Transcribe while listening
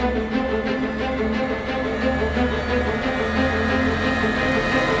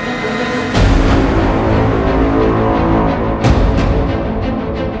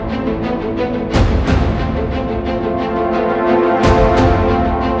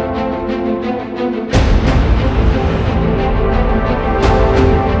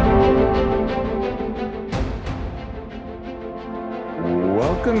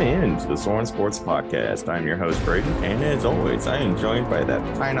to the Soarin Sports Podcast. I'm your host, Braydon, and as always, I am joined by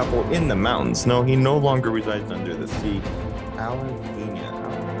that pineapple in the mountains. No, he no longer resides under the sea. Alan Pena.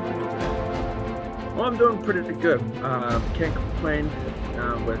 Well, I'm doing pretty good. Can't complain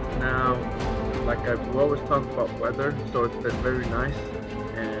with now. We always talk about weather, so it's been very nice,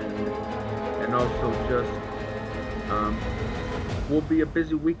 and also just will be a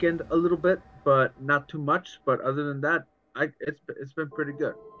busy weekend a little bit, but not too much. But other than that, it's been pretty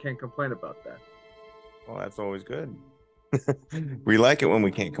good. Can't complain about that. Well, that's always good. We like it when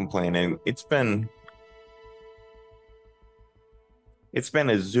we can't complain, and it's been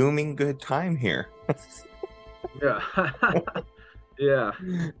a zooming good time here. Yeah, yeah.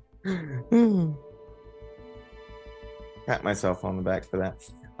 Pat myself on the back for that.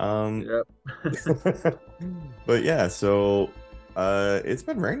 Yep. But yeah, so it's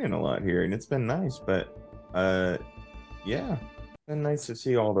been raining a lot here and it's been nice, but yeah, it's been nice to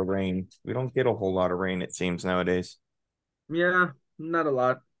see all the rain. We don't get a whole lot of rain, it seems, nowadays. Yeah, not a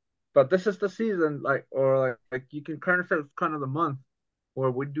lot, but this is the season, like you can kind of say it's kind of the month where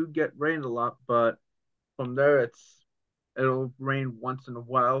we do get rain a lot, but from there it'll rain once in a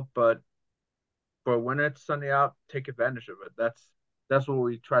while, but when it's sunny out, take advantage of it. That's what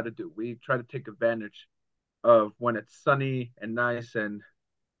we try to do. We try to take advantage of when it's sunny and nice and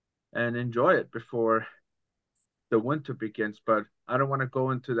enjoy it before the winter begins. But I don't want to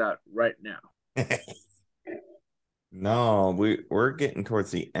go into that right now. No, we're getting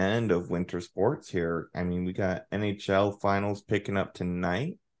towards the end of winter sports here. I mean, we got NHL finals picking up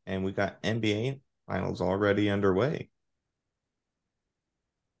tonight, and we got NBA finals already underway.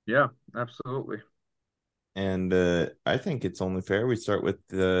 Yeah, absolutely. And I think it's only fair we start with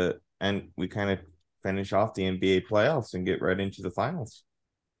and we kind of finish off the NBA playoffs and get right into the finals.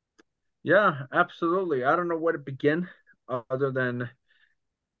 Yeah, absolutely. I don't know where to begin other than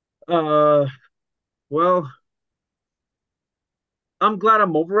well, I'm glad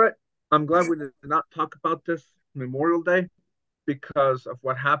I'm over it. I'm glad we did not talk about this Memorial Day because of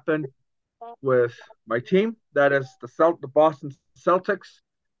what happened with my team. That is the Boston Celtics.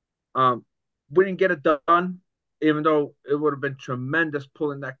 Um, we didn't get it done, even though it would have been tremendous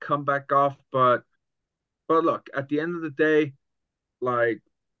pulling that comeback off. But look, at the end of the day, like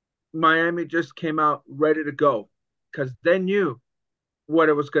Miami just came out ready to go because they knew what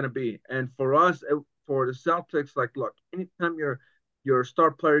it was going to be. And for us, for the Celtics, like, look, anytime your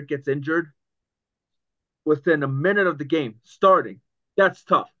star player gets injured within a minute of the game starting, that's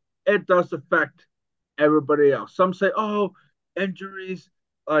tough. It does affect everybody else. Some say, oh, injuries,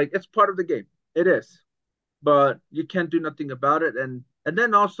 like it's part of the game. It is, but you can't do nothing about it. And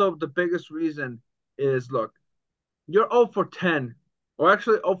then also the biggest reason is, look, you're 0 for 10, or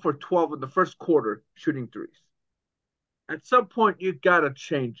actually 0 for 12 in the first quarter shooting threes. At some point, you got to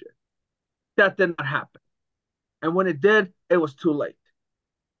change it. That did not happen. And when it did, it was too late.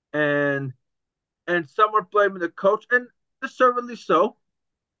 And some are blaming the coach, and deservedly so.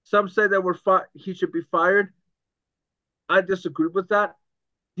 Some say that he should be fired. I disagree with that.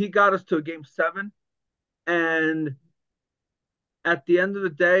 He got us to a game 7, and at the end of the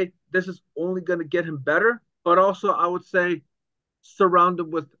day, this is only going to get him better. But also, I would say surround him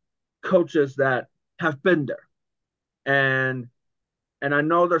with coaches that have been there. And I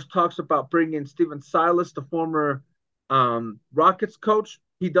know there's talks about bringing Steven Silas, the former Rockets coach.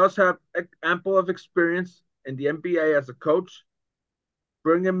 He does have ample of experience in the NBA as a coach.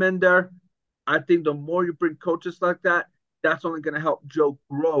 Bring him in there. I think the more you bring coaches like that, that's only going to help Joe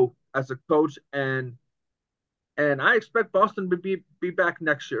grow as a coach. And I expect Boston to be back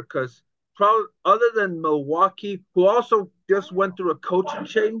next year because probably other than Milwaukee, who also just went through a coaching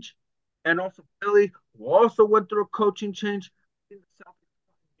change, and also Philly, who also went through a coaching change, I think the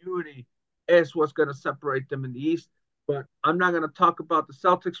Celtics continuity is what's going to separate them in the East. But I'm not going to talk about the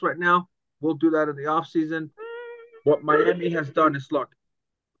Celtics right now. We'll do that in the offseason. What Miami has done is, look,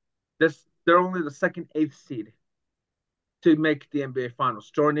 they're only the second eighth seed to make the NBA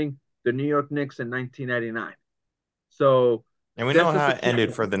Finals, joining the New York Knicks in 1999. So, and we know how it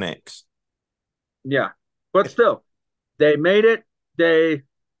ended for the Knicks. Yeah, but still, they made it. They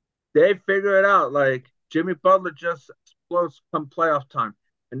figure it out. Like Jimmy Butler just explodes come playoff time,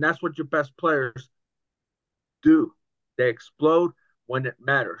 and that's what your best players do. They explode when it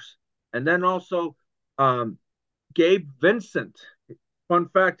matters. And then also, Gabe Vincent. Fun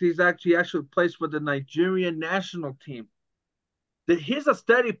fact: he actually plays for the Nigerian national team. He's a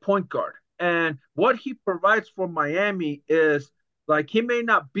steady point guard, and what he provides for Miami is, like, he may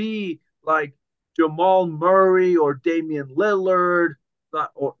not be like Jamal Murray or Damian Lillard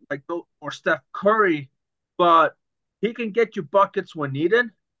or Steph Curry, but he can get you buckets when needed.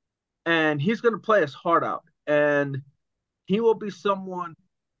 and he's going to play his heart out. And he will be someone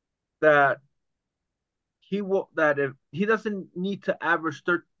that if he doesn't need to average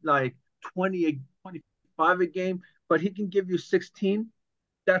 30, like 20, 25 a game, but he can give you 16.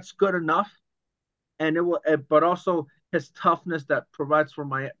 That's good enough. And it will, but also his toughness that provides for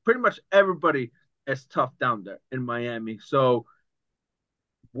my pretty much everybody is tough down there in Miami. So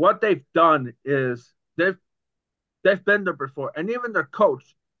what they've done is they've been there before, and even their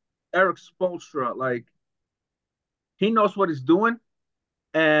coach Eric Spoelstra, like he knows what he's doing,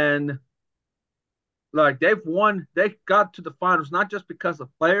 and like they got to the finals not just because of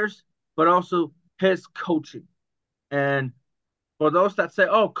players, but also his coaching. And for those that say,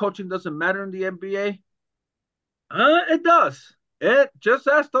 "Oh, coaching doesn't matter in the NBA," it does. It just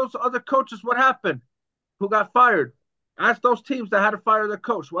ask those other coaches what happened, who got fired. Ask those teams that had to fire their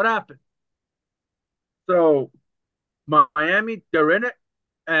coach what happened. So Miami, they're in it,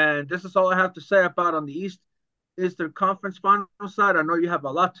 and this is all I have to say about on the Eastern Conference Final side. I know you have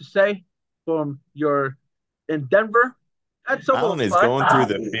a lot to say from your in Denver, and so Alan will is I. going through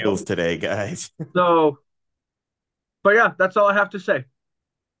the fields today, guys. So, but yeah, that's all I have to say.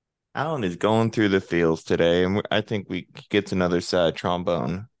 Alan is going through the fields today, and I think we gets another sad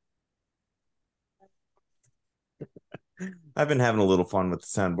trombone. I've been having a little fun with the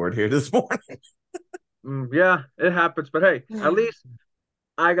soundboard here this morning. Yeah, it happens. But hey, at least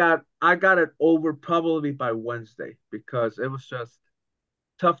I got it over probably by Wednesday because it was just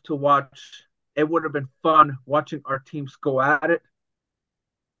tough to watch. It would have been fun watching our teams go at it.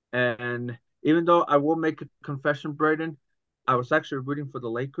 And even though I will make a confession, Braydon, I was actually rooting for the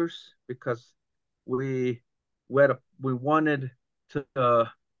Lakers because we we wanted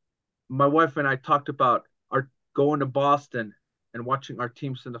to. My wife and I talked about our going to Boston and watching our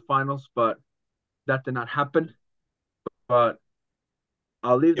teams in the finals, but that did not happen. But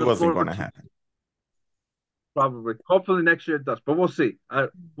I'll leave It the wasn't floor going to to happen. probably. Hopefully next year it does, but we'll see.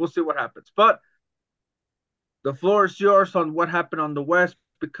 We'll see what happens. But the floor is yours on what happened on the West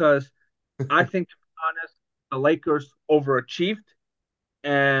because I think, to be honest, the Lakers overachieved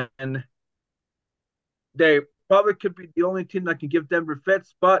and they probably could be the only team that can give Denver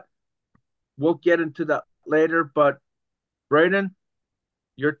fits, but we'll get into that later. But Braydon,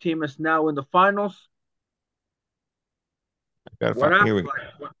 your team is now in the finals. Gotta What find, here happened? we go.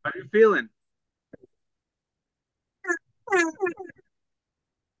 Like, what are you feeling?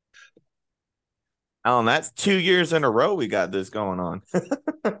 Alan, that's 2 years in a row we got this going on.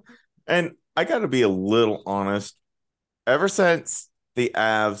 And I got to be a little honest. Ever since the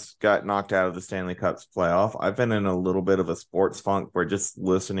Avs got knocked out of the Stanley Cup's playoff, I've been in a little bit of a sports funk where just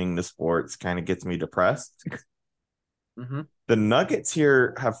listening to sports kind of gets me depressed. Mm-hmm. The Nuggets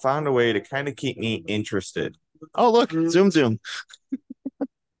here have found a way to kind of keep me interested. Oh, look, zoom zoom.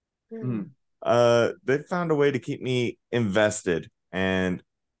 Mm-hmm. They've found a way to keep me invested, and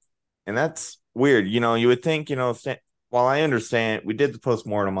that's weird. You would think, while I understand, we did the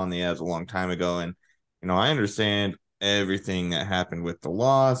postmortem on the Avs a long time ago, and I understand everything that happened with the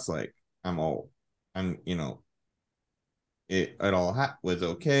loss. Like, I'm all, I'm, it all was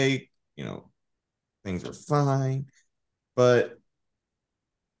okay. Things were fine, but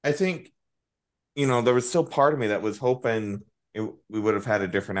I think, there was still part of me that was hoping we would have had a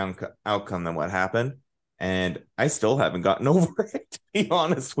different outcome than what happened. And I still haven't gotten over it, to be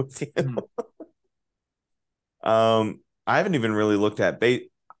honest with you. Mm-hmm. I haven't even really looked at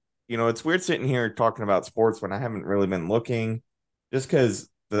bait. It's weird sitting here talking about sports when I haven't really been looking, just because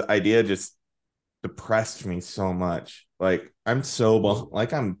the idea just depressed me so much. Like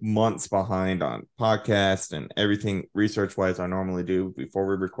like I'm months behind on podcasts and everything research wise I normally do before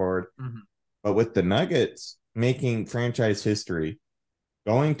we record. Mm-hmm. But with the Nuggets making franchise history,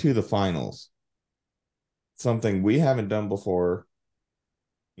 going to the finals, something we haven't done before,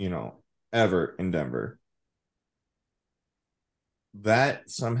 you know, ever in Denver. That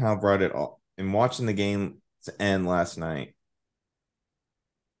somehow brought it all. And watching the game to end last night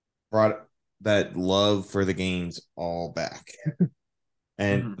brought that love for the games all back.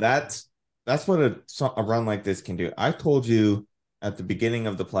 And Mm-hmm. that's what a run like this can do. I told you at the beginning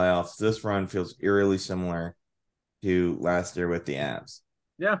of the playoffs, this run feels eerily similar to last year with the Avs.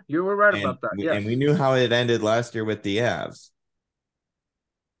 Yeah, you were right And about that. we Yes. knew how it ended last year with the Avs.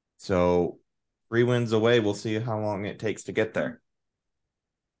 So 3 wins away. We'll see how long it takes to get there.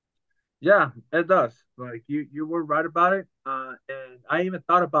 Yeah, it does. Like you were right about it. And I even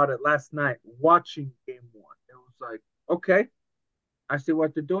thought about it last night watching game one. It was like, okay, I see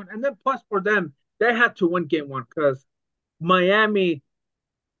what they're doing. And then plus for them, they had to win game one because Miami,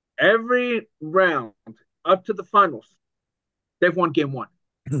 every round up to the finals, they've won game one.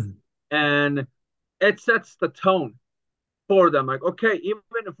 and it sets the tone for them. Like, okay, even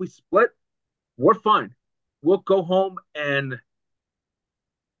if we split, we're fine. We'll go home and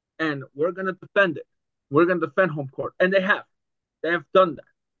we're gonna defend it. We're gonna defend home court, and they have. They have done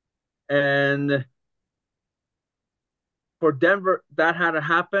that. And for Denver, that had to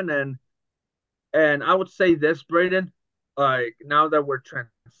happen. And I would say this, Braydon, like now that we're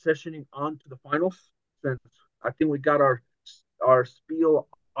transitioning on to the finals, since I think we got our spiel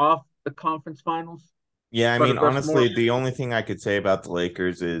off the conference finals, Yeah, I but mean, there's more. honestly, the only thing I could say about the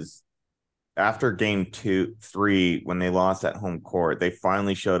Lakers is after game two, three, when they lost at home court, they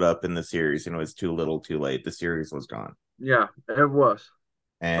finally showed up in the series and it was too little too late. The series was gone. Yeah, it was.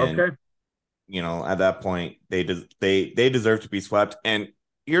 And, Okay. at that point, they deserve to be swept. And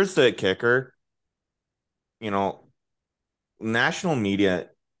here's the kicker, you know, national media,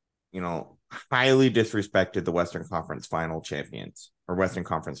 highly disrespected the Western Conference final champions or Western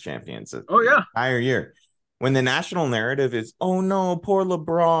Conference champions the Oh yeah. entire year. When the national narrative is, oh no, poor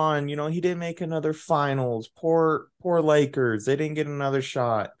LeBron, he didn't make another finals. Poor Lakers, they didn't get another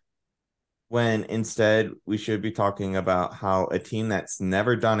shot. When instead we should be talking about how a team that's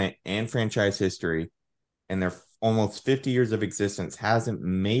never done it in franchise history and their almost 50 years of existence hasn't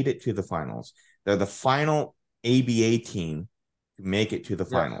made it to the finals. They're the final ABA team to make it to the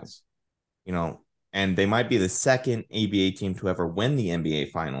Yes. finals, and they might be the second ABA team to ever win the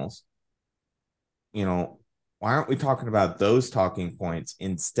NBA finals. Why aren't we talking about those talking points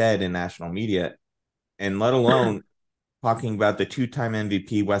instead in national media, and let alone talking about the two-time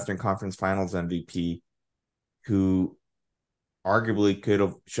MVP, Western Conference Finals MVP, who arguably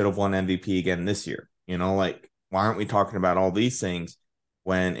should have won MVP again this year? Like, why aren't we talking about all these things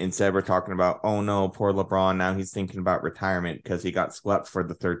when instead we're talking about, oh no, poor LeBron, now he's thinking about retirement because he got swept for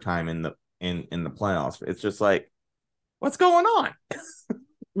the third time in the playoffs. It's just like, what's going on?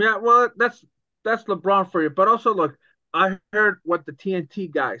 Yeah, well, that's LeBron for you. But also, look, I heard what the TNT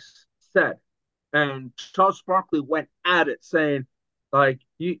guys said, and Charles Barkley went at it, saying, like,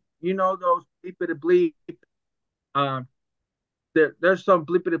 you know those bleepity bleep, um, there's some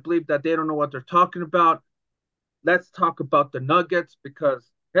bleepity bleep that they don't know what they're talking about. Let's talk about the Nuggets because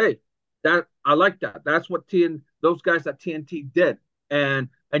hey, that I like that. That's what those guys at TNT did, and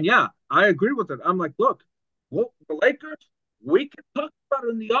yeah, I agree with it. I'm like, look, the Lakers, we can talk about it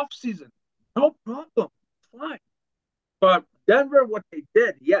in the off season, no problem, fine. But Denver, what they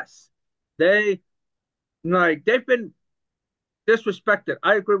did, yes, they they've been disrespected.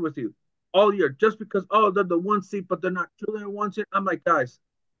 I agree with you all year just because they're the one seed, but they're not truly a one seed. I'm like, guys,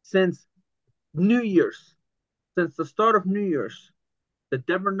 since New Year's, since the start of New Year's, the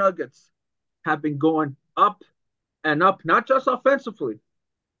Denver Nuggets have been going up and up, not just offensively,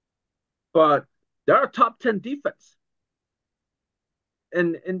 but they're a top 10 defense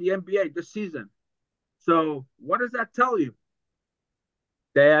in the NBA this season. So what does that tell you?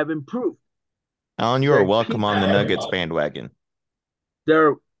 They have improved. Alan, you are They welcome peaked. on the Nuggets bandwagon.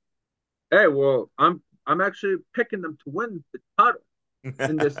 They're well, I'm actually picking them to win the title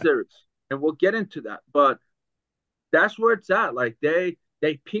in this series, and we'll get into that. But that's where it's at. Like they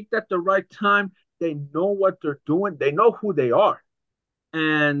peaked at the right time. They know what they're doing. They know who they are,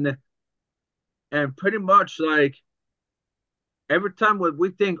 and pretty much like every time when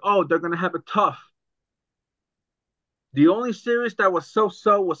we think, oh, they're gonna have it tough. The only series that was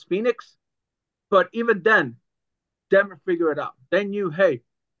so was Phoenix, but even then, Denver figured it out. They knew, hey,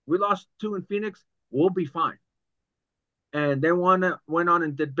 we lost two in Phoenix, we'll be fine. And they went on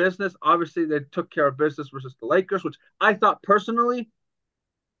and did business. Obviously, they took care of business versus the Lakers, which I thought personally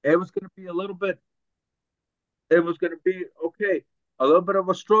it was going to be a little bit. It was going to be okay, a little bit of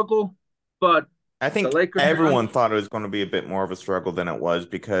a struggle, but I the think Lakers won. everyone thought it was going to be a bit more of a struggle than it was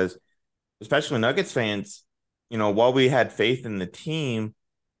because, especially Nuggets fans, while we had faith in the team,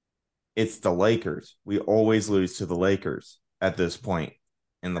 it's the Lakers. We always lose to the Lakers at this point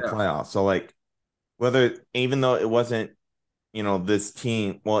in the Yeah, playoffs. So, like, even though it wasn't, this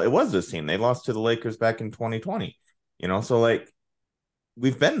team, well, it was this team. They lost to the Lakers back in 2020, so like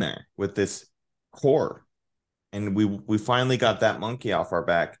we've been there with this core and we finally got that monkey off our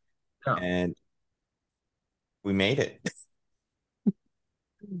back yeah, and we made it.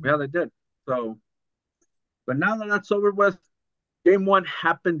 yeah, they did. So, but now that that's over with, game one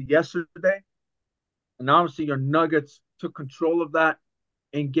happened yesterday, and obviously your Nuggets took control of that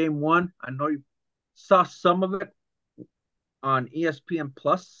in game one. I know you saw some of it on ESPN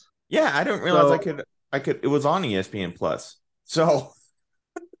Plus. Yeah, I didn't realize So it was on ESPN Plus. So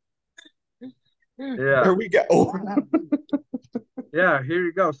yeah, there we go. yeah, here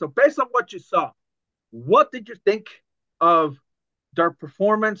you go. So based on what you saw, what did you think of their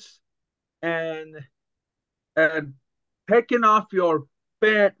performance? and and taking off your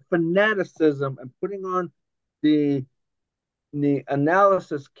fanaticism and putting on the the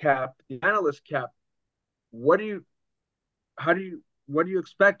analysis cap, the analyst cap. What do you how do you what do you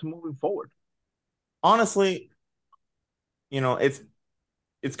expect moving forward? Honestly,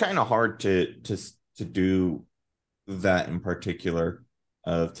 it's kind of hard to do that in particular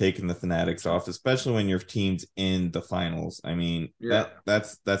of taking the Fanatics off, especially when your team's in the finals. I mean, Yeah.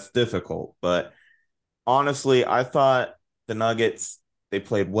 that's difficult. But honestly, I thought the Nuggets they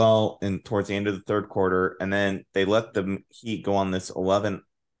played well in towards the end of the third quarter, and then they let the Heat go on this 11-0,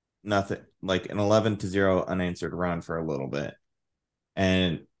 like an 11-0 unanswered run for a little bit.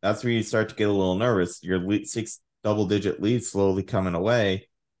 And that's where you start to get a little nervous. Your lead, six double digit lead slowly coming away.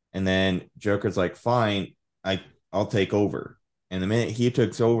 And then Joker's like, fine, I'll take over. And the minute he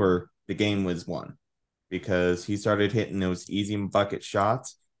took over, the game was won because he started hitting those easy bucket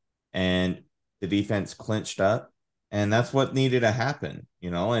shots and the defense clinched up. And that's what needed to happen.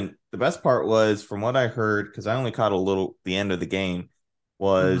 And the best part was, from what I heard, because I only caught a little the end of the game, Mm-hmm.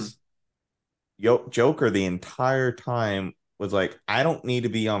 was Joker the entire time was like, I don't need to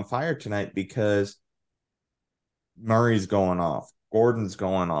be on fire tonight because Murray's going off, Gordon's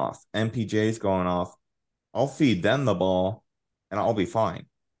going off, MPJ's going off. I'll feed them the ball and I'll be fine.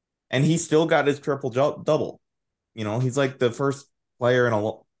 And he still got his triple double. He's like the first player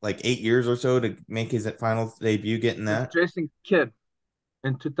in like 8 years or so to make his finals debut getting Since that. Jason Kidd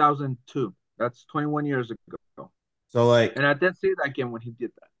in 2002. That's 21 years ago. So like And I did see that game when he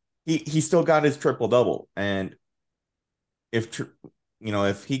did that. he still got his triple double. And if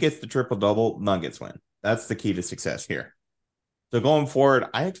if he gets the triple double, Nuggets win. That's the key to success here. So going forward,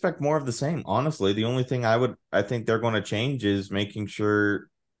 I expect more of the same. Honestly, the only thing I think they're going to change is making sure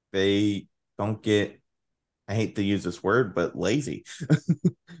they don't get, I hate to use this word, but lazy.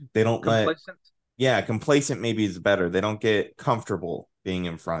 They don't let, Complacent. yeah, complacent maybe is better. They don't get comfortable being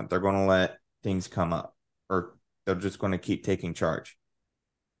in front. They're going to let things come up, or they're just going to keep taking charge.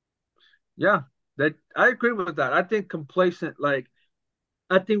 Yeah, that I agree with that. I think complacent, like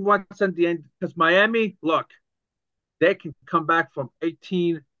I think once at the end, because Miami, look, they can come back from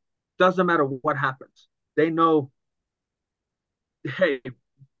 18. Doesn't matter what happens. They know, hey,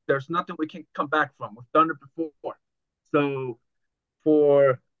 there's nothing we can come back from. We've done it before. So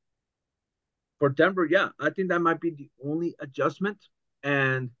for for Denver, yeah, I think that might be the only adjustment,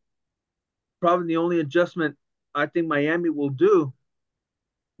 and probably the only adjustment I think Miami will do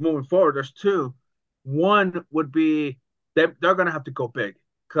moving forward. There's two. One would be they're going to have to go big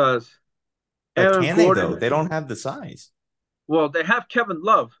because But Aaron can they though? Gordon. They don't have the size. Well, they have Kevin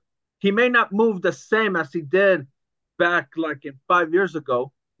Love. He may not move the same as he did back like in 5 years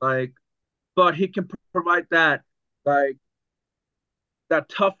ago, like, but he can provide that like that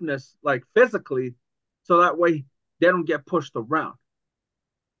toughness like physically, so that way they don't get pushed around.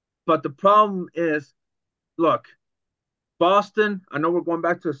 But the problem is, look, Boston. I know we're going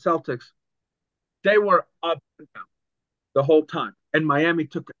back to the Celtics. They were up and down the whole time, and Miami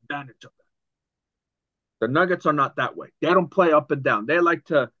took advantage of that. The Nuggets are not that way. They don't play up and down. They like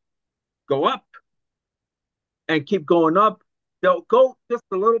to go up and keep going up. They'll go just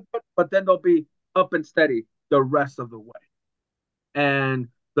a little bit, but then they'll be up and steady the rest of the way. And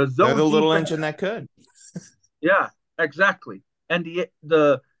the They're zone the little defense, engine that could. yeah, exactly. And def,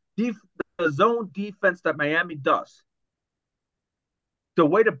 the zone defense that Miami does, the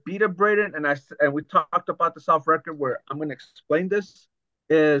way to beat a Braydon, and we talked about this off record where I'm going to explain this,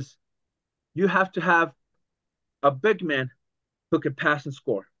 is you have to have a big man who can pass and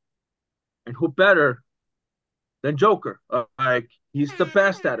score, and who better than Joker? Like he's the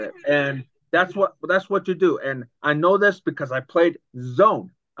best at it, and that's what you do. And I know this because I played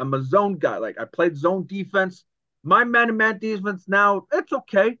zone. I'm a zone guy. Like I played zone defense. My man-to-man defense now it's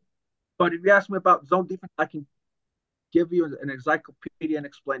okay, but if you ask me about zone defense, I can give you an encyclopedia and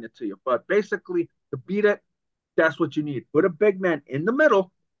explain it to you. But basically, to beat it, that's what you need. Put a big man in the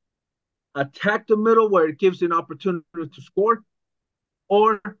middle, attack the middle where it gives you an opportunity to score,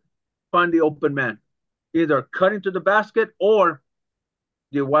 or find the open man, either cutting to the basket or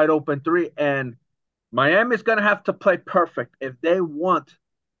the wide open three. And Miami's going to have to play perfect if they want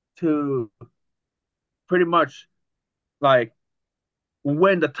to pretty much like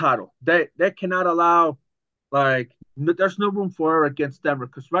win the title. They cannot allow there's no room for error against Denver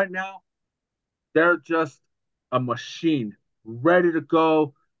because right now they're just a machine ready to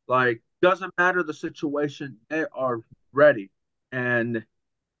go. Like doesn't matter the situation, they are ready. And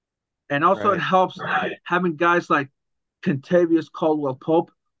also it Right. helps having guys like Contavious Caldwell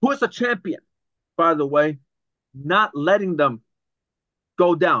Pope, who is a champion, by the way, not letting them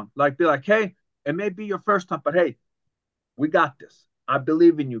go down. Like be like, hey, it may be your first time, but hey, we got this. I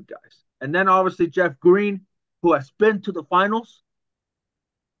believe in you guys. And then obviously Jeff Green, who has been to the finals,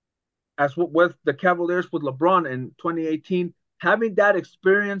 as with the Cavaliers with LeBron in 2018, having that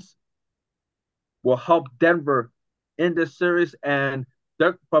experience will help Denver in this series. And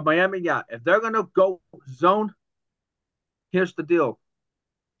but Miami, yeah, if they're gonna go zone, here's the deal: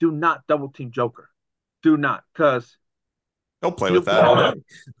 do not double team Joker. Do not, because He'll play he'll with be. that all day.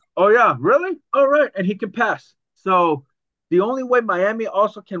 Oh yeah, really? All right, and he can pass. So the only way Miami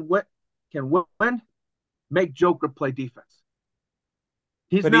also can win, make Joker play defense.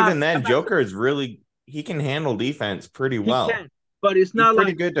 He's But not. even then, Joker is really he can handle defense pretty He well. can, but it's He's not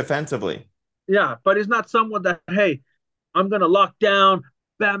pretty like, good defensively. yeah, but he's not someone that, hey, I'm gonna lock down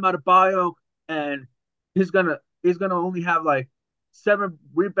Bam Adebayo, and he's gonna only have like 7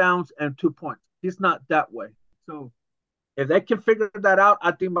 rebounds and 2 points. He's not that way. So if they can figure that out,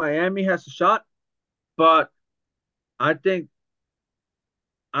 I think Miami has a shot. But I think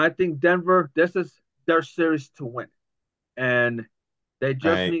I think Denver, this is their series to win, and they just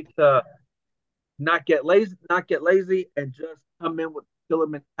Right. need to not get lazy, and just come in with killer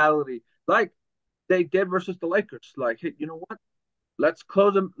mentality, like they did versus the Lakers. Like, hey, you know what? Let's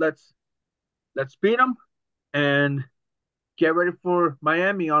close them. Let's beat them and get ready for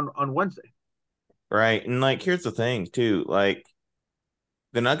Miami on Wednesday. Right. And like here's the thing too. Like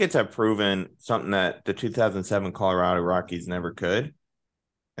the Nuggets have proven something that the 2007 Colorado Rockies never could.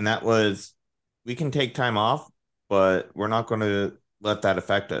 And that was we can take time off, but we're not going to let that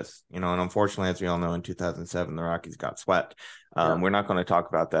affect us. And unfortunately, as we all know, in 2007, the Rockies got swept. Yeah. We're not going to talk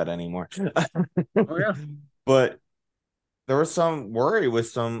about that anymore. Oh yeah. But there was some worry with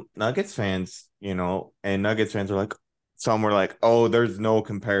some Nuggets fans, and Nuggets fans were like, some were like, oh, there's no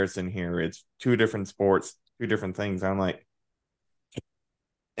comparison here. It's two different sports, two different things. I'm like,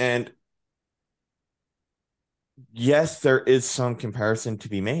 and yes, there is some comparison to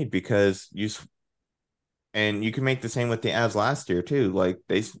be made because and you can make the same with the Avs last year too. Like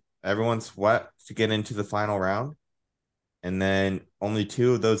everyone swept to get into the final round, and then only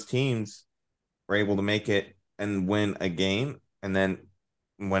two of those teams were able to make it and win a game, and then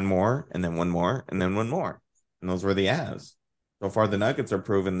win more, and then win more, and then win more. And those were the Avs. So far, the Nuggets are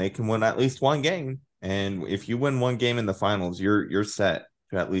proven they can win at least one game, and if you win one game in the finals, you're set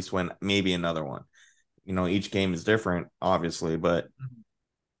to at least win maybe another one. Each game is different, obviously, but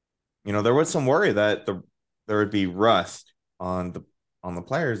there was some worry that there would be rust on the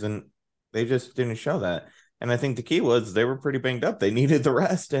players, and they just didn't show that. And I think the key was they were pretty banged up. They needed the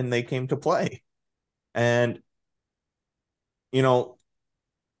rest, and they came to play. And you know,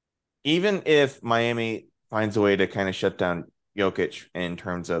 even if Miami finds a way to kind of shut down Jokic in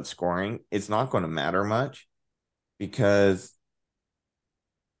terms of scoring, it's not going to matter much because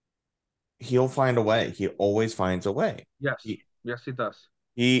he'll find a way. He always finds a way. Yes. He Yes, he does.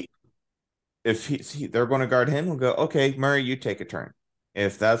 he if they're going to guard him, we'll go, okay, Murray, you take a turn.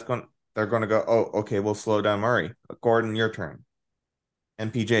 If they're going to go, oh, okay, we'll slow down Murray. Gordon, your turn.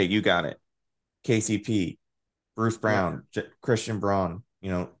 MPJ, you got it. KCP, Bruce Yeah. Brown, Christian Braun,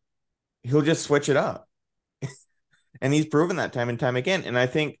 he'll just switch it up. And he's proven that time and time again. And I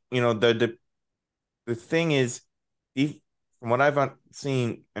think, the thing is, from what I've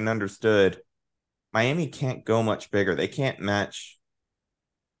seen and understood, Miami can't go much bigger. They can't match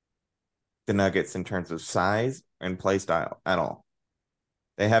the Nuggets in terms of size and play style at all.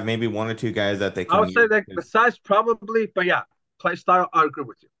 They have maybe one or two guys that they I can would say use. that the size probably, but yeah, play style, I agree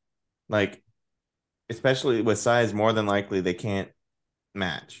with you. Like, especially with size, more than likely they can't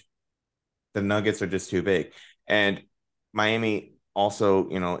match. The Nuggets are just too big. And Miami also,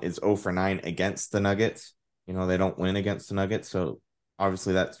 is 0 for 9 against the Nuggets. They don't win against the Nuggets. So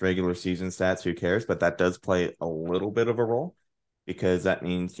obviously that's regular season stats. Who cares? But that does play a little bit of a role because that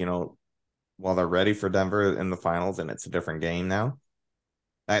means, while they're ready for Denver in the finals and it's a different game now,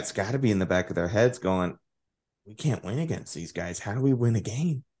 that's got to be in the back of their heads going, we can't win against these guys. How do we win a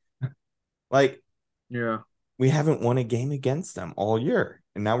game? Like, Yeah. we haven't won a game against them all year.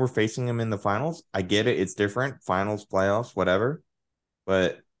 And now we're facing them in the finals. I get it. It's different. Finals, playoffs, whatever.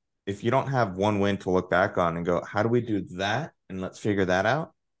 But if you don't have one win to look back on and go, how do we do that? And let's figure that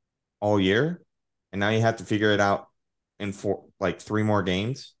out all year. And now you have to figure it out in like 3 more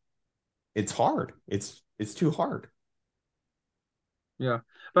games. It's hard. It's too hard. Yeah.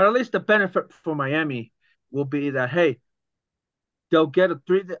 But at least the benefit for Miami will be that, hey, they'll get a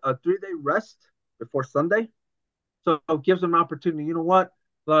 3-day rest before Sunday. So it gives them an opportunity. You know what?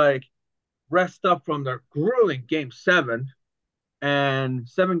 Like, rest up from their grueling game 7 and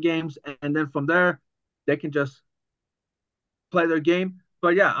 7 games, and then from there they can just play their game.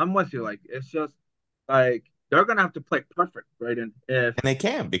 but yeah, I'm with you. Like it's just like they're gonna have to play perfect, right? And if And they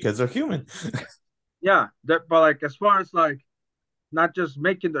can because they're human. yeah, but like as far as like not just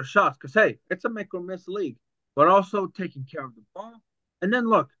making their shots, because hey, it's a make or miss league, but also taking care of the ball. And then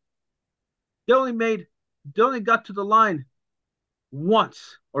look, they only made they only got to the line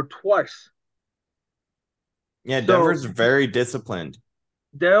once or twice. Yeah, So Denver's very disciplined.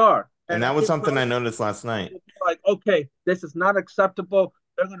 they are. And And I that was think something I players noticed last night. will be like, okay, this is not acceptable.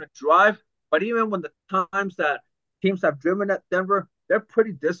 They're gonna drive. But even when the times that teams have driven at Denver, they're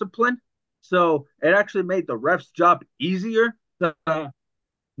pretty disciplined. So it actually made the ref's job easier to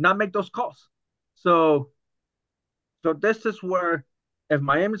not make those calls. So so this is where if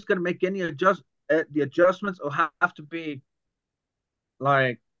Miami's gonna make any the adjustments will have to be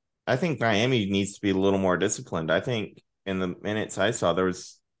like I think Miami needs to be a little more disciplined. I think in the minutes I saw, there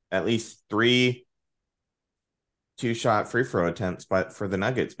was at least three two-shot free throw attempts for the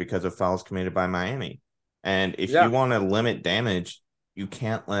Nuggets because of fouls committed by Miami. And if you yeah. want to limit damage, you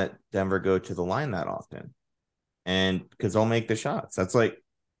can't let Denver go to the line that often. And because they'll make the shots. That's like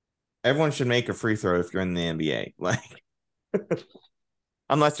everyone should make a free throw if you're in the NBA. Like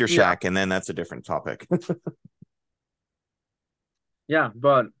unless you're Yeah. Shaq, and then that's a different topic. Yeah.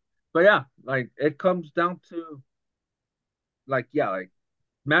 But yeah, like it comes down to like yeah, like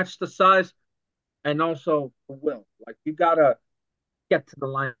match the size and also the will. Like you gotta get to the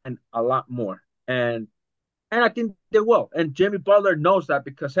line a lot more. And I think they will. And Jimmy Butler knows that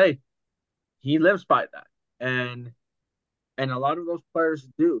because hey, he lives by that. And a lot of those players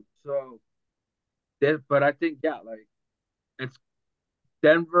do. So but I think yeah, like it's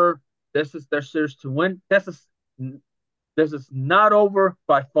Denver. This is their series to win. This is not over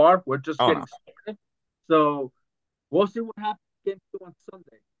by far. We're just Oh no. getting started. So we'll see what happens game two on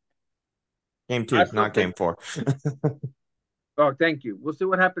Sunday. Game I two, still not think game four. oh thank you. We'll see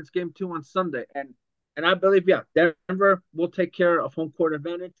what happens game two on Sunday. And I believe, yeah, Denver will take care of home court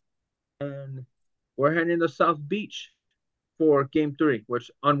advantage. And we're heading to South Beach for game three,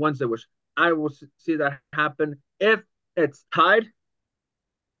 which on Wednesday, which I will see that happen. If it's tied,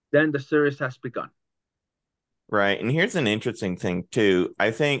 then the series has begun. Right. And here's an interesting thing too.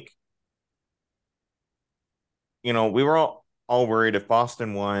 I think, we were all worried if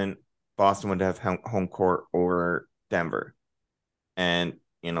Boston won, Boston would have home court over Denver and,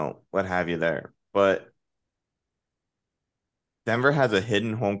 what have you there. But Denver has a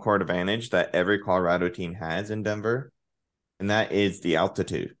hidden home court advantage that every Colorado team has in Denver, and that is the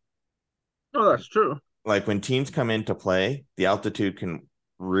altitude. No, that's true. Like when teams come into play, the altitude can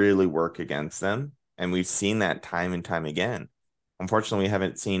really work against them. And we've seen that time and time again. Unfortunately, we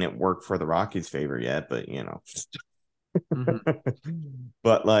haven't seen it work for the Rockies' favor yet, but Mm-hmm.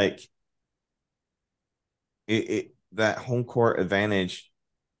 but like that home court advantage,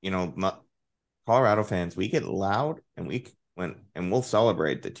 Colorado fans, we get loud and we'll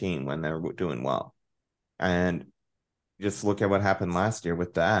celebrate the team when they're doing well. And just look at what happened last year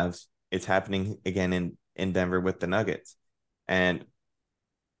with the Avs. It's happening again in Denver with the Nuggets. And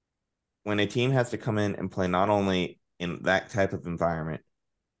when a team has to come in and play not only in that type of environment,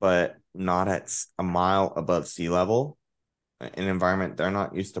 but not at a mile above sea level, an environment they're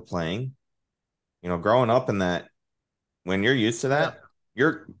not used to playing, growing up in that, when you're used to Yeah. that,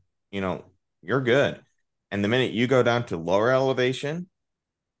 you're, you know, you're good. And the minute you go down to lower elevation,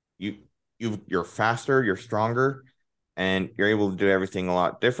 you you're faster, you're stronger, and you're able to do everything a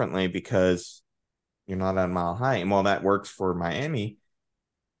lot differently because you're not at a mile high. And while that works for Miami,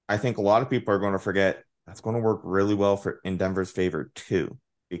 I think a lot of people are going to forget that's going to work really well for in Denver's favor too,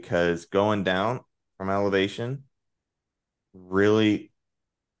 because going down from elevation really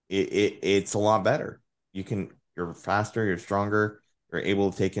it's a lot better. You're faster, you're stronger, you're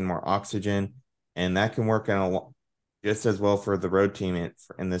able to take in more oxygen, and that can work just as well for the road team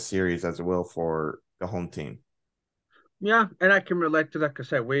in this series as it will for the home team. Yeah, and I can relate to that because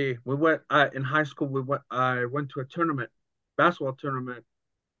hey, we went in high school. I went to a tournament, basketball tournament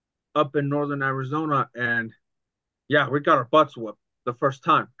up in northern Arizona, and yeah, we got our butts whooped the first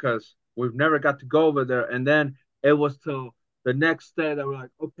time because we've never got to go over there. And then it was till the next day that we're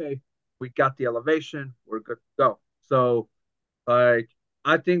like, okay, we got the elevation, we're good to go. So like,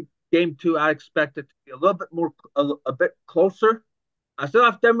 I think game two, I expect it to be a little bit more, a bit closer. I still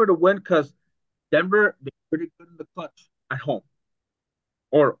have Denver to win because Denver, they're pretty good in the clutch at home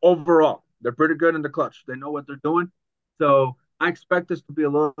or overall. They're pretty good in the clutch. They know what they're doing. So I expect this to be a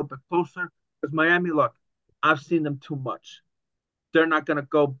little bit closer because Miami, look, I've seen them too much. They're not going to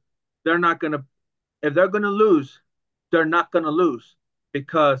go, they're not going to, if they're going to lose, they're not going to lose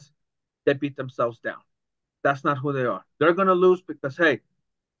because they beat themselves down. That's not who they are. They're going to lose because, hey,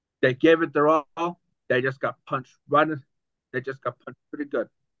 They gave it their all. They just got punched running. They just got punched pretty good.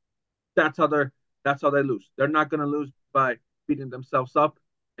 That's how they're that's how they lose. They're not gonna lose by beating themselves up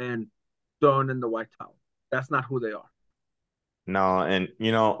and throwing in the white towel. That's not who they are. No, and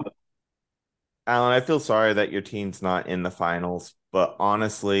Alan, I feel sorry that your team's not in the finals, but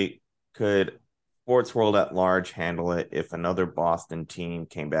honestly, could sports world at large handle it if another Boston team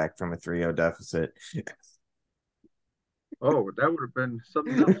came back from a 3-0 deficit? Oh, that would have been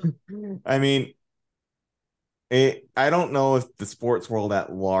something else. I mean, I don't know if the sports world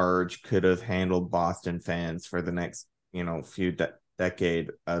at large could have handled Boston fans for the next, few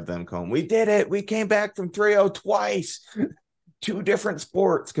decade of them going, we did it. We came back from 3-0 twice. Two different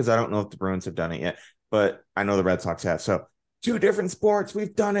sports, because I don't know if the Bruins have done it yet, but I know the Red Sox have. So two different sports.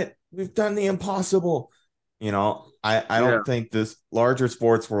 We've done it. We've done the impossible. I Yeah, don't think this larger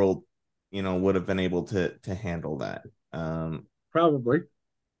sports world, would have been able to handle that. probably, You know,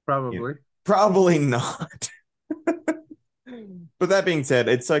 probably. probably not. But that being said,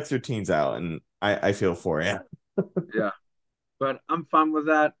 it sucks your teams out, and I feel for you. Yeah, but I'm fine with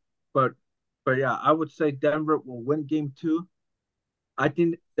that. But but yeah, I would say Denver will win game two. I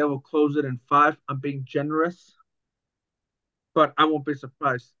think they will close it in five. I'm being generous, but I won't be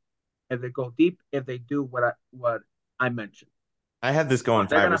surprised if they go deep if they do what I mentioned. I had this going But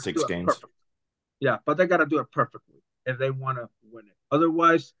they're five gonna or have to six do it games. perfect. Yeah, but they gotta do it perfectly if they want to win it.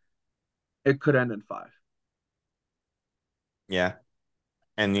 Otherwise, it could end in five. Yeah,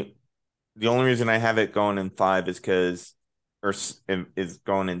 and the only reason I have it going in five is because, or is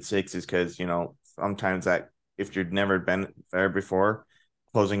going in six is because sometimes that if you've never been there before,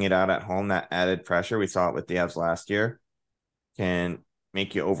 closing it out at home, that added pressure we saw it with the Avs last year can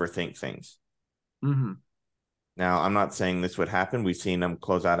make you overthink things. Mm-hmm. Now, I'm not saying this would happen. We've seen them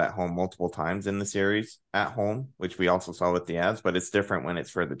close out at home multiple times in the series at home, which we also saw with the Avs, but it's different when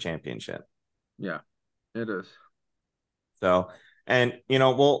it's for the championship. Yeah, it is. So, and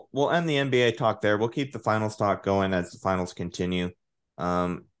we'll end the NBA talk there. We'll keep the finals talk going as the finals continue,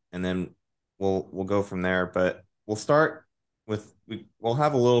 and then we'll go from there. But we'll start with we'll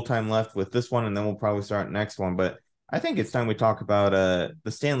have a little time left with this one, and then we'll probably start next one. But I think it's time we talk about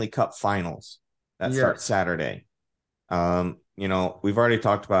the Stanley Cup Finals that start Yes. Saturday. We've already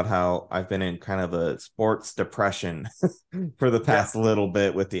talked about how I've been in kind of a sports depression for the Yeah. past little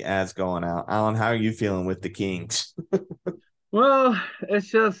bit with the ads going out. Alan, how are you feeling with the Kings? Well, it's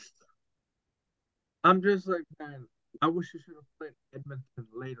just I'm just like, man, I wish you should have played Edmonton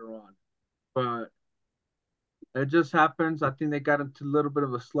later on, but it just happens. I think they got into a little bit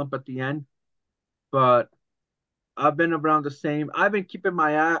of a slump at the end, but I've been around the same. I've been keeping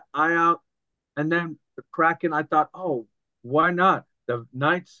my eye out, and then the Kraken. I thought, oh, why not the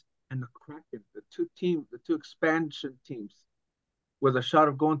Knights and the Kraken, the two expansion teams, with a shot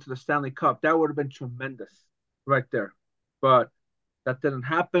of going to the Stanley Cup. That would have been tremendous, right there. But that didn't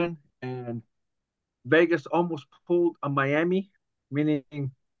happen, and Vegas almost pulled a Miami,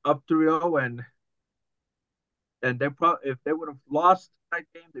 meaning up 3-0, and they probably if they would have lost that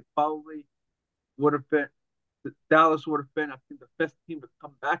game, they probably would have been Dallas would have been, I think, the fifth team to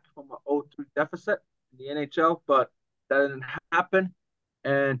come back from an 0-3 deficit in the NHL, but that didn't happen.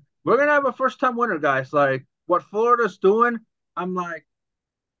 And we're gonna have a first time winner, guys. Like what Florida's doing, I'm like,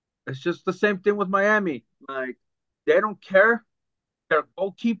 it's just the same thing with Miami. Like they don't care. Their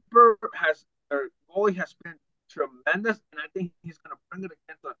goalkeeper has their goalie has been tremendous, and I think he's gonna bring it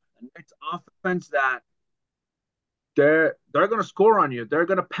against a Knights offense that they're gonna score on you. They're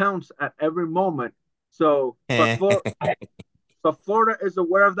gonna pounce at every moment. So, but Florida is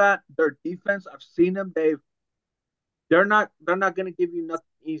aware of that. Their defense, I've seen them. They're not going to give you nothing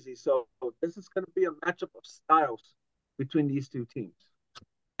easy. So this is going to be a matchup of styles between these two teams.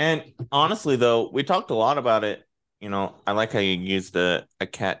 And honestly, though, we talked a lot about it. I like how you used a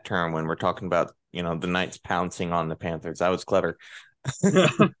cat term when we're talking about, the Knights pouncing on the Panthers. That was clever.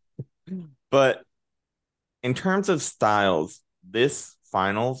 But in terms of styles, this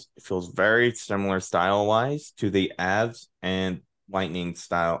finals feels very similar style wise to the Avs and Lightning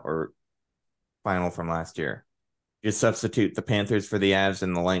style or final from last year. You substitute the Panthers for the Avs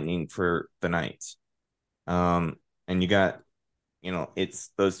and the Lightning for the Knights. And you got, it's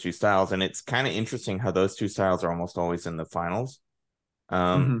those two styles, and it's kind of interesting how those two styles are almost always in the finals.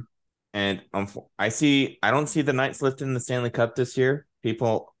 Um, Mm-hmm. and I don't see the Knights lifting the Stanley Cup this year.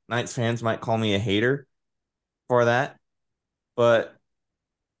 Knights fans might call me a hater for that, but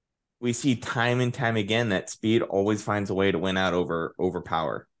we see time and time again that speed always finds a way to win out over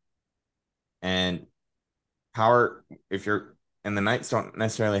power. And power, if you're and the Knights don't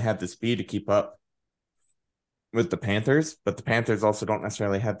necessarily have the speed to keep up with the Panthers, but the Panthers also don't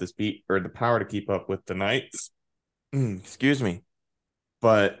necessarily have the speed or the power to keep up with the Knights. Excuse me.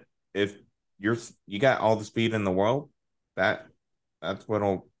 But if you got all the speed in the world, that that's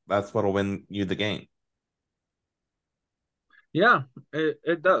what'll win you the game. Yeah,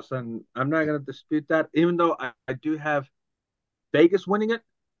 it does. And I'm not going to dispute that, even though I do have Vegas winning it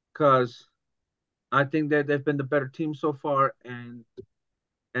because I think that they've been the better team so far.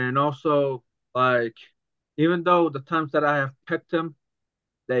 And also, like, even though the times that I have picked them,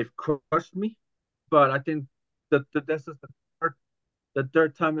 they've crushed me. But I think that this is the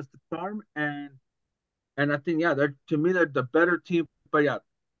third time is the charm. And I think, yeah, they're to me, they're the better team. But yeah,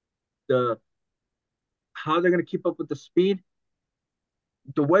 the how they're going to keep up with the speed,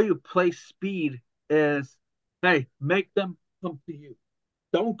 the way you play speed is, hey, make them come to you.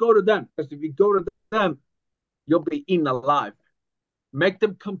 Don't go to them because if you go to them, you'll be eaten alive. Make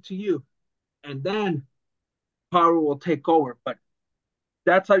them come to you, and then power will take over. But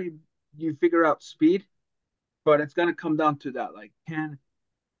that's how you figure out speed. But it's gonna come down to that. Like, can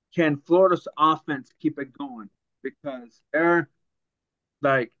Florida's offense keep it going? Because they're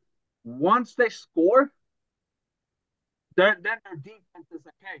like once they score, then their defense is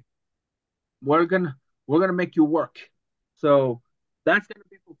like, hey, we're gonna we're gonna make you work. So that's gonna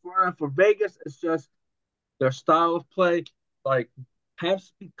be for Florida. For Vegas, it's just their style of play. Like have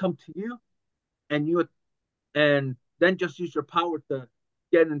speed come to you, and then just use your power to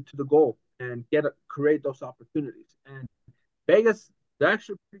get into the goal and create those opportunities. And Vegas, they're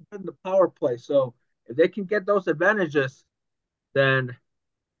actually pretty good in the power play. So if they can get those advantages, then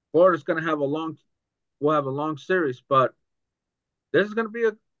Florida's gonna have a long we'll have a long series. But this is gonna be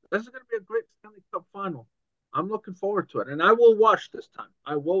a this is gonna be a great Stanley Cup final. I'm looking forward to it. And I will watch this time.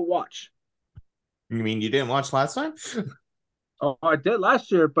 I will watch. You mean you didn't watch last time? Oh, I did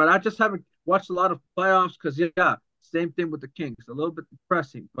last year, but I just haven't watched a lot of playoffs because yeah, same thing with the Kings. A little bit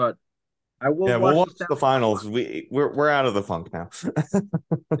depressing, but I will Yeah, we'll watch the watch the Stanley Cup finals. final. We're out of the funk now.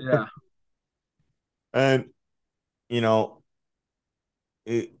 Yeah, And you know,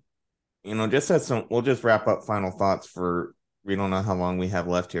 it, just as some, we'll just wrap up final thoughts for. We don't know how long we have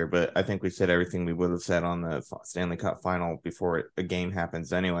left here, but I think we said everything we would have said on the Stanley Cup final before a game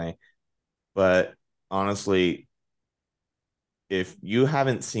happens anyway. But honestly, if you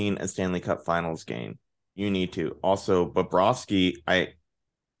haven't seen a Stanley Cup Finals game, you need to. Also, Bobrovsky,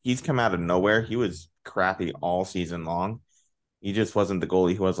 he's come out of nowhere. He was crappy all season long. He just wasn't the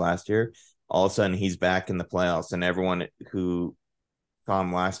goalie he was last year. All of a sudden, he's back in the playoffs, and everyone who saw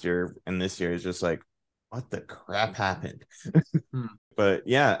him last year and this year is just like, what the crap happened? hmm. But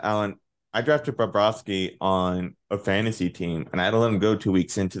yeah, Alan, I drafted Bobrovsky on a fantasy team, and I had to let him go 2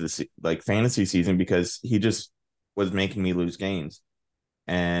 weeks into the fantasy season because he just was making me lose games.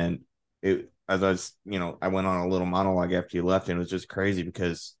 And it as I was, I went on a little monologue after you left, and it was just crazy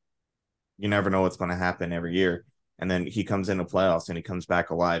because you never know what's going to happen every year. And then he comes into playoffs and he comes back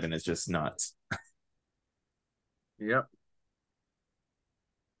alive, and it's just nuts. Yep.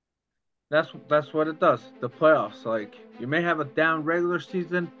 That's what it does. The playoffs, like you may have a down regular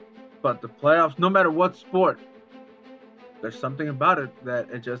season, but the playoffs, no matter what sport, there's something about it that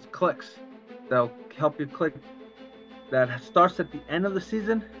it just clicks. They'll help you click. That starts at the end of the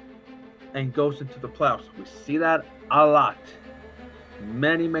season and goes into the playoffs. We see that a lot,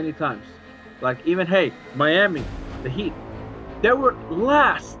 many times. Like even hey, Miami, the Heat, they were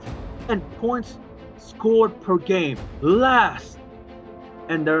last in points scored per game, last,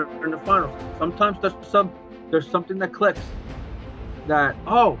 and they're in the finals. Sometimes there's something that clicks. That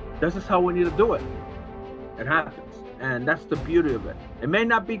oh, this is how we need to do it. It happens, and that's the beauty of it. It may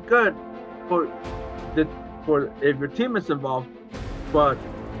not be good for the for if your team is involved, but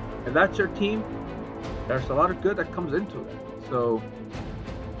if that's your team, there's a lot of good that comes into it. So,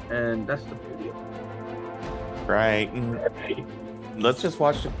 and that's the beauty of it. Right. Let's just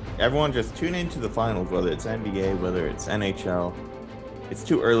watch everyone just tune into the finals, whether it's NBA, whether it's NHL. It's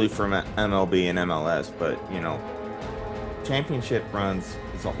too early for MLB and MLS, but championship runs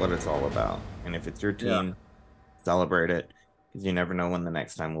is what it's all about. And if it's your team, Yeah, celebrate it because you never know when the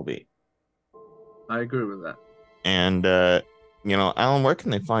next time will be. I agree with that. And Alan, where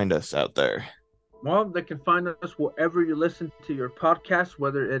can they find us out there? Well, they can find us wherever you listen to your podcast,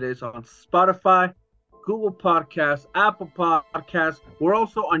 whether it is on Spotify, Google Podcasts, Apple Podcasts. We're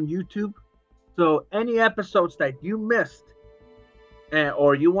also on YouTube. So any episodes that you missed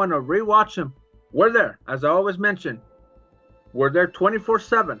or you want to rewatch them, we're there. As I always mention, we're there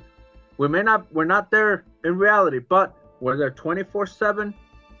 24/7. We're not there in reality, but we're there 24/7,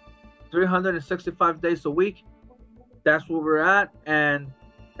 365 days a week. That's where we're at. And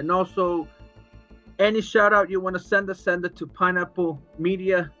also Any shout out you want to send us, send it to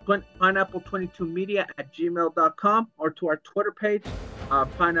pineapple22media@gmail.com or to our Twitter page,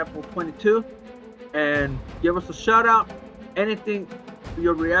 pineapple22, and give us a shout out. Anything,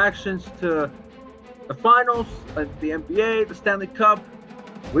 your reactions to the finals, the NBA, the Stanley Cup,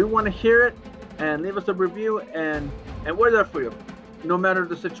 we want to hear it, and leave us a review, and we're there for you, no matter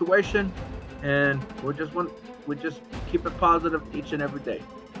the situation, and we just keep it positive each and every day.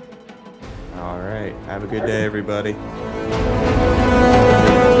 All right. Have a good day, everybody.